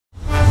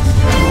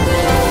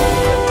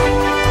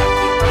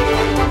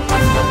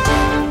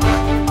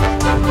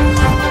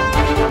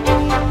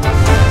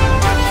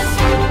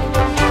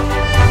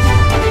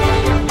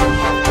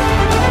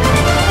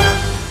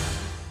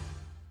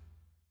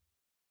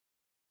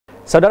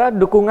Saudara,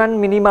 dukungan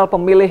minimal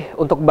pemilih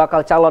untuk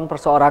bakal calon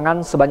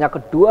perseorangan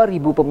sebanyak 2.000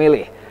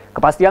 pemilih.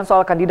 Kepastian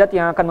soal kandidat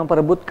yang akan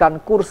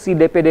memperebutkan kursi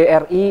DPD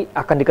RI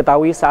akan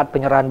diketahui saat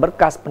penyerahan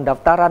berkas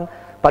pendaftaran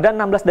pada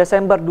 16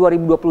 Desember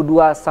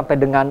 2022 sampai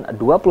dengan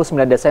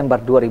 29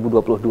 Desember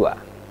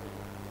 2022.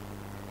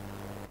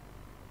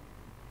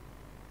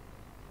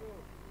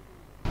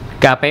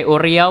 KPU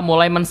Riau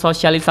mulai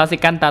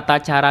mensosialisasikan tata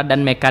cara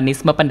dan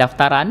mekanisme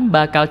pendaftaran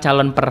bakal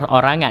calon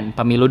perorangan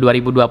pemilu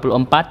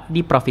 2024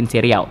 di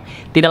Provinsi Riau.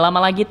 Tidak lama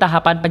lagi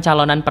tahapan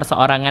pencalonan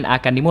perseorangan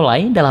akan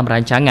dimulai dalam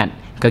rancangan.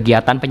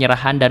 Kegiatan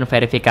penyerahan dan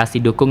verifikasi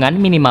dukungan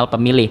minimal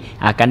pemilih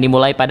akan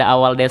dimulai pada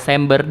awal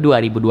Desember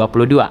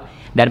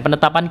 2022. Dan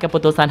penetapan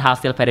keputusan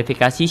hasil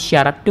verifikasi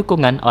syarat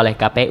dukungan oleh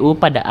KPU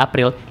pada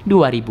April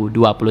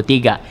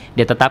 2023.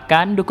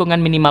 Ditetapkan dukungan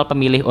minimal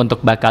pemilih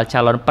untuk bakal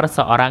calon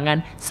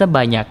perseorangan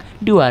sebanyak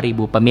 2.000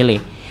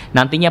 pemilih.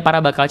 Nantinya para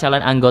bakal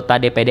calon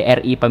anggota DPD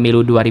RI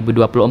pemilu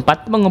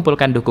 2024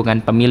 mengumpulkan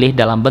dukungan pemilih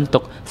dalam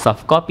bentuk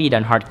soft copy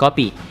dan hard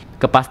copy.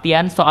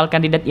 Kepastian soal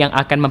kandidat yang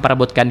akan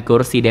memperebutkan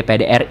kursi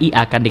DPD RI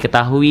akan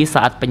diketahui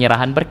saat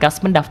penyerahan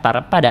berkas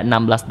pendaftaran pada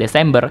 16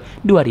 Desember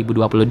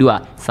 2022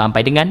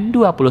 sampai dengan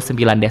 29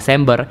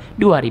 Desember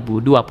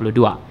 2022.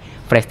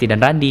 Presti dan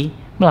Randi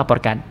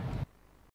melaporkan.